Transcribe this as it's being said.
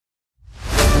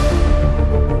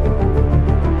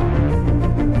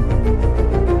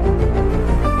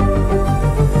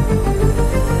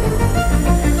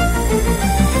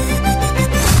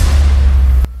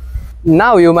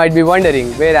Now you might be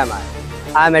wondering, where am I?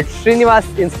 I am at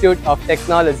Srinivas Institute of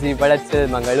Technology, Valachil,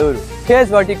 Mangaluru.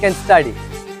 Here's what you can study: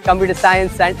 Computer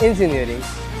Science and Engineering,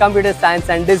 Computer Science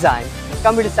and Design,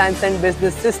 Computer Science and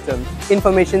Business Systems,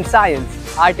 Information Science,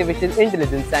 Artificial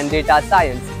Intelligence and Data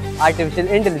Science, Artificial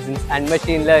Intelligence and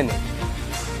Machine Learning.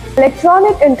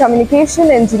 Electronic and Communication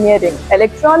Engineering,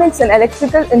 Electronics and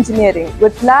Electrical Engineering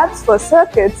with labs for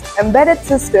circuits, embedded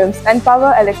systems and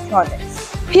power electronics.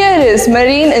 Here is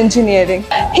Marine Engineering.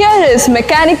 Here is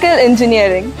Mechanical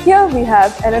Engineering. Here we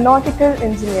have Aeronautical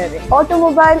Engineering,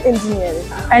 Automobile Engineering.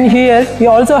 And here we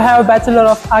also have Bachelor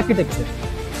of Architecture.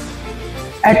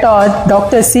 At our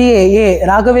Dr. C.A.A.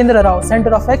 Raghavendra Rao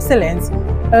Center of Excellence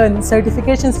earn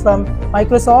certifications from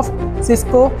Microsoft,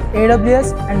 Cisco,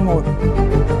 AWS and more.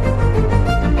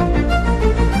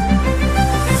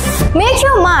 Make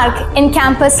your mark in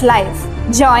campus life.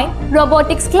 Join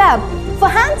Robotics Club for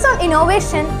hands-on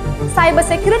innovation,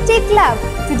 Cybersecurity Club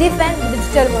to defend the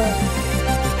digital world.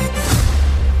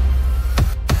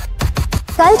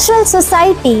 Cultural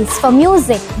societies for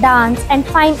music, dance and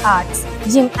fine arts.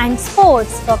 Gym and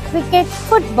sports for cricket,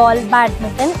 football,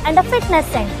 badminton and a fitness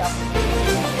center.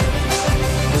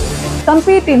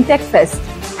 Compete in Tech Fest,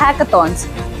 hackathons,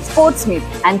 sports meet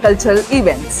and cultural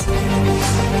events.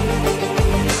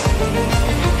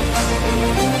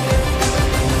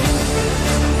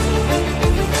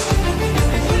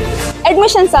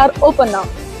 Admissions are open now.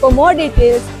 For more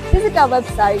details, visit our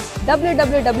website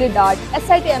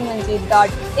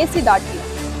www.sitmng.ac.in.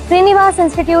 Srinivas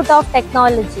Institute of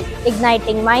Technology,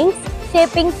 igniting minds,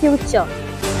 shaping future.